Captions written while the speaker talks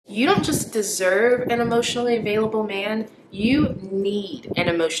You don't just deserve an emotionally available man, you need an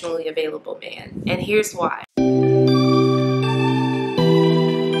emotionally available man. And here's why.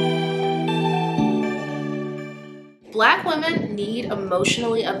 Black women need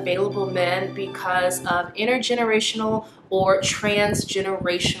emotionally available men because of intergenerational or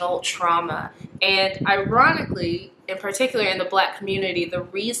transgenerational trauma. And ironically, in particular in the Black community, the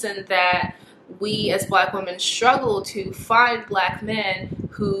reason that we as Black women struggle to find Black men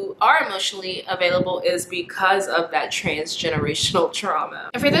who are emotionally available is because of that transgenerational trauma.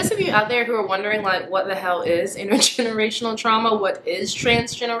 And for those of you out there who are wondering, like, what the hell is intergenerational trauma? What is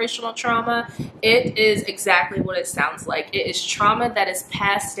transgenerational trauma? It is exactly what it sounds like. It is trauma that is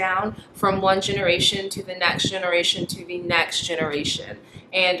passed down from one generation to the next generation to the next generation.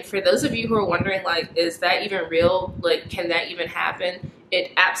 And for those of you who are wondering, like, is that even real? Like, can that even happen?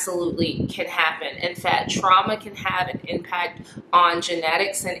 It absolutely can happen. In fact, trauma can have an impact on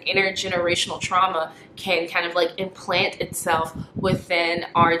genetics, and intergenerational trauma can kind of like implant itself within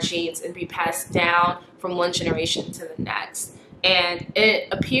our genes and be passed down from one generation to the next. And it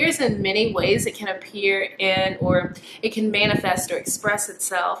appears in many ways. It can appear in, or it can manifest or express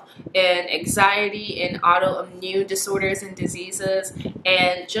itself in anxiety, in autoimmune disorders and diseases,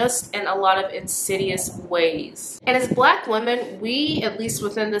 and just in a lot of insidious ways. And as Black women, we, at least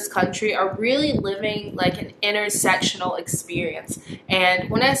within this country, are really living like an intersectional experience. And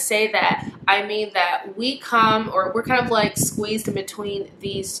when I say that, I mean that we're kind of like squeezed in between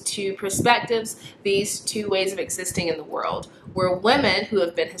these two perspectives, these two ways of existing in the world. We're women who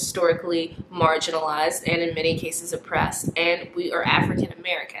have been historically marginalized and in many cases oppressed, and we are African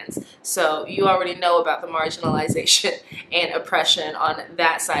Americans. So you already know about the marginalization and oppression on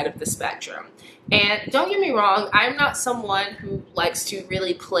that side of the spectrum. And don't get me wrong, I'm not someone who likes to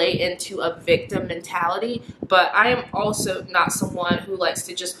really play into a victim mentality, but I am also not someone who likes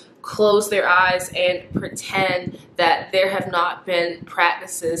to just close their eyes and pretend that there have not been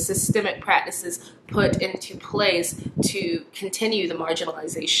practices, systemic practices put into place to continue the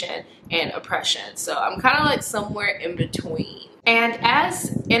marginalization and oppression. So I'm kind of like somewhere in between. And as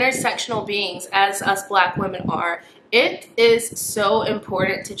intersectional beings, as us Black women are, it is so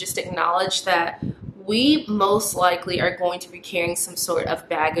important to just acknowledge that we most likely are going to be carrying some sort of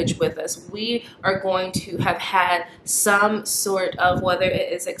baggage with us. We are going to have had some sort of, whether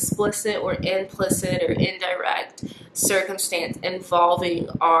it is explicit or implicit or indirect circumstance involving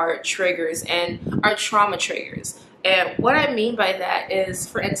our triggers and our trauma triggers. And what I mean by that is,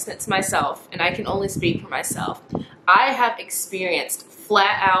 for instance, myself, and I can only speak for myself, I have experienced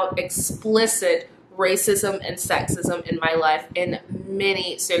flat out explicit racism and sexism in my life in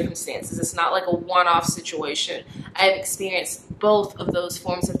many circumstances. It's not like a one-off situation. I've experienced both of those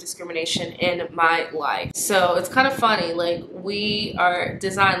forms of discrimination in my life. So it's kind of funny, like we are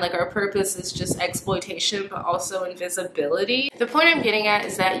designed, like our purpose is just exploitation, but also invisibility. The point I'm getting at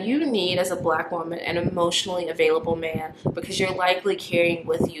is that you need, as a Black woman, an emotionally available man because you're likely carrying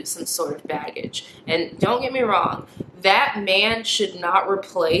with you some sort of baggage. And don't get me wrong, that man should not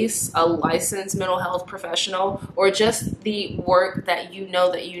replace a licensed mental health professional or just the work that you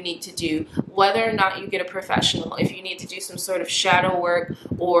know that you need to do, whether or not you get a professional. If you need to do some sort of shadow work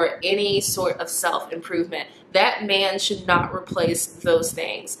or any sort of self-improvement, that man should not replace those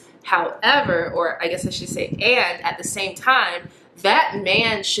things. However, or I guess I should say, and at the same time, that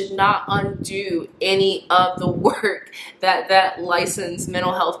man should not undo any of the work that that licensed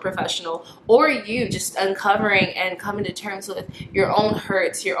mental health professional or you just uncovering and coming to terms with your own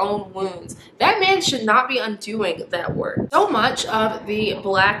hurts, your own wounds. That man should not be undoing that work. So much of the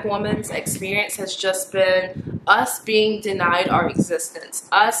Black woman's experience has just been us being denied our existence,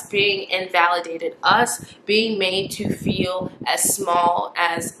 us being invalidated, us being made to feel as small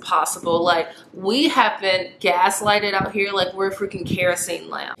as possible. Like we have been gaslighted out here like we're a freaking kerosene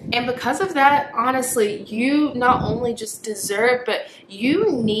lamp. And because of that, honestly, you not only just deserve, but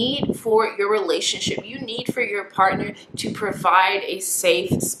you need for your relationship, you need for your partner to provide a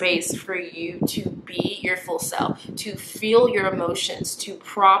safe space for you to be your full self, to feel your emotions, to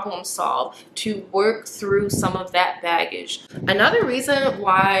problem solve, to work through some of that baggage. Another reason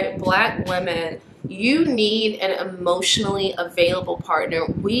why Black women, you need an emotionally available partner.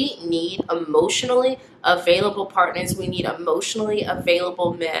 We need emotionally available partners. We need emotionally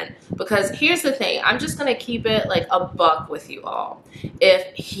available men. Because here's the thing, I'm just going to keep it like a buck with you all.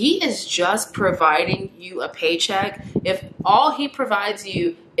 If he is just providing you a paycheck, if all he provides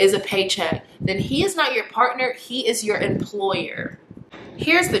you is a paycheck, then he is not your partner, he is your employer.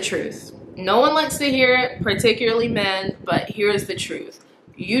 Here's the truth. No one likes to hear it, particularly men, but here's the truth.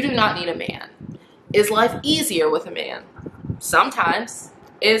 You do not need a man. Is life easier with a man? Sometimes.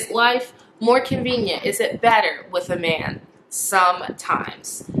 Is life more convenient? Is it better with a man?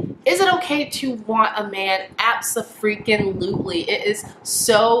 Sometimes. Is it okay to want a man? Abso-freaking-lutely. It is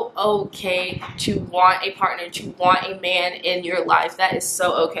so okay to want a partner, to want a man in your life. That is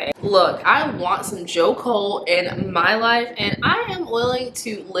so okay. Look, I want some Joe Cole in my life, and I am willing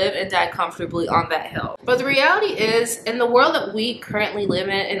to live and die comfortably on that hill. But the reality is, in the world that we currently live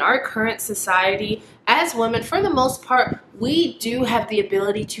in our current society, as women, for the most part, we do have the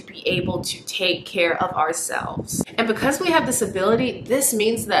ability to be able to take care of ourselves. And because we have this ability, this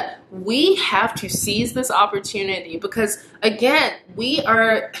means that we have to seize this opportunity because, again,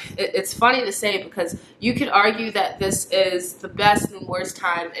 it's funny to say because you could argue that this is the best and worst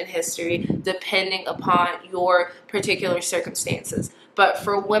time in history depending upon your particular circumstances. But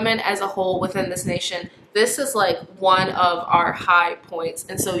for women as a whole within this nation, this is like one of our high points.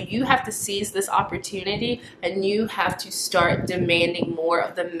 And so you have to seize this opportunity and you have to start demanding more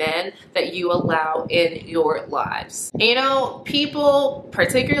of the men that you allow in your lives. You know, people,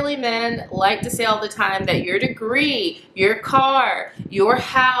 particularly men, like to say all the time that your degree, your car, your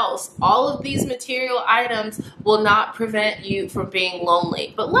house, all of these material items will not prevent you from being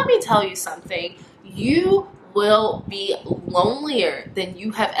lonely. But let me tell you something. You will be lonelier than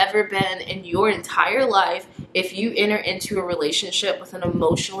you have ever been in your entire life if you enter into a relationship with an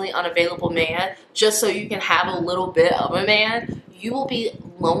emotionally unavailable man just so you can have a little bit of a man. You will be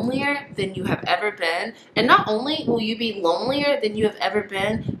lonelier than you have ever been. And not only will you be lonelier than you have ever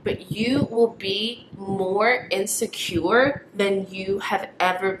been, but you will be more insecure than you have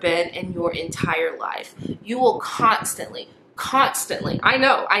ever been in your entire life. You will constantly, I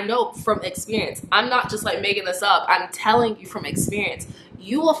know from experience. I'm not just like making this up. I'm telling you from experience.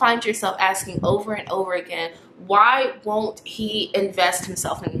 You will find yourself asking over and over again, why won't he invest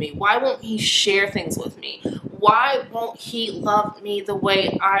himself in me? Why won't he share things with me? Why won't he love me the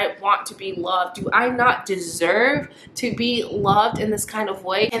way I want to be loved? Do I not deserve to be loved in this kind of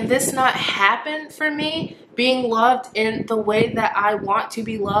way? Can this not happen for me? Being loved in the way that I want to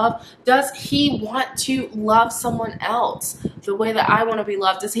be loved? Does he want to love someone else the way that I want to be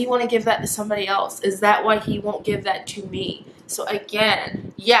loved? Does he want to give that to somebody else? Is that why he won't give that to me? So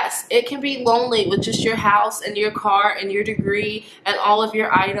again, yes, it can be lonely with just your house and your car and your degree and all of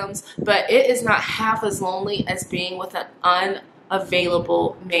your items, but it is not half as lonely as being with an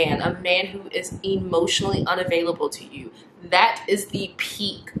unavailable man, a man who is emotionally unavailable to you. That is the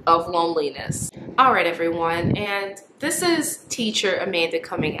peak of loneliness. All right, everyone, and this is teacher Amanda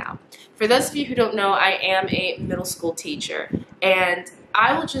coming out. For those of you who don't know, I am a middle school teacher, and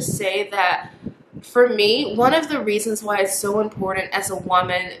I will just say that for me, one of the reasons why it's so important as a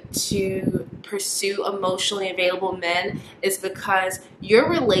woman to pursue emotionally available men is because your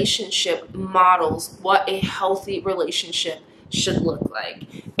relationship models what a healthy relationship should look like.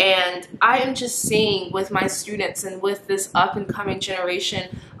 And I am just seeing with my students and with this up and coming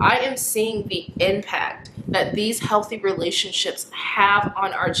generation, I am seeing the impact that these healthy relationships have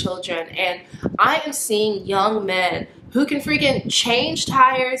on our children. And I am seeing young men who can freaking change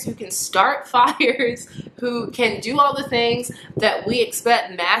tires, who can start fires, who can do all the things that we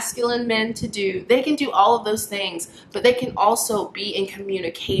expect masculine men to do. They can do all of those things, but they can also be in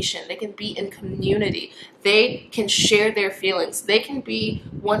communication. They can be in community. They can share their feelings. They can be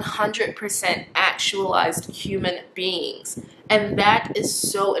 100% actualized human beings. And that is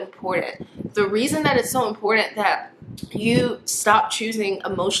so important. The reason that it's so important that you stop choosing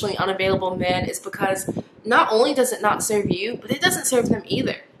emotionally unavailable men is because not only does it not serve you, but it doesn't serve them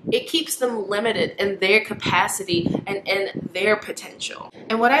either. It keeps them limited in their capacity and in their potential.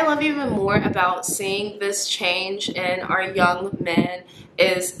 And what I love even more about seeing this change in our young men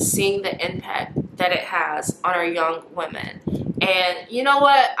is seeing the impact that it has on our young women. And you know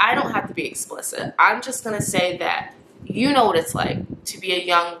what? I don't have to be explicit. I'm just going to say that you know what it's like to be a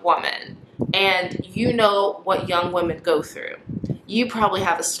young woman. And you know what young women go through. You probably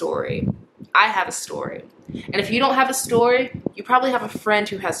have a story. I have a story. And if you don't have a story, you probably have a friend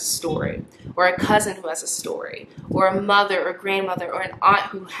who has a story, or a cousin who has a story, or a mother or grandmother or an aunt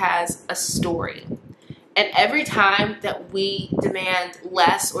who has a story. And every time that we demand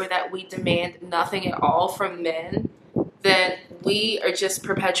less or that we demand nothing at all from men, then we are just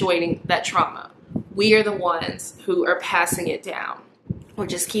perpetuating that trauma. We are the ones who are passing it down. We're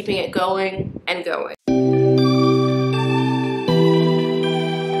just keeping it going and going.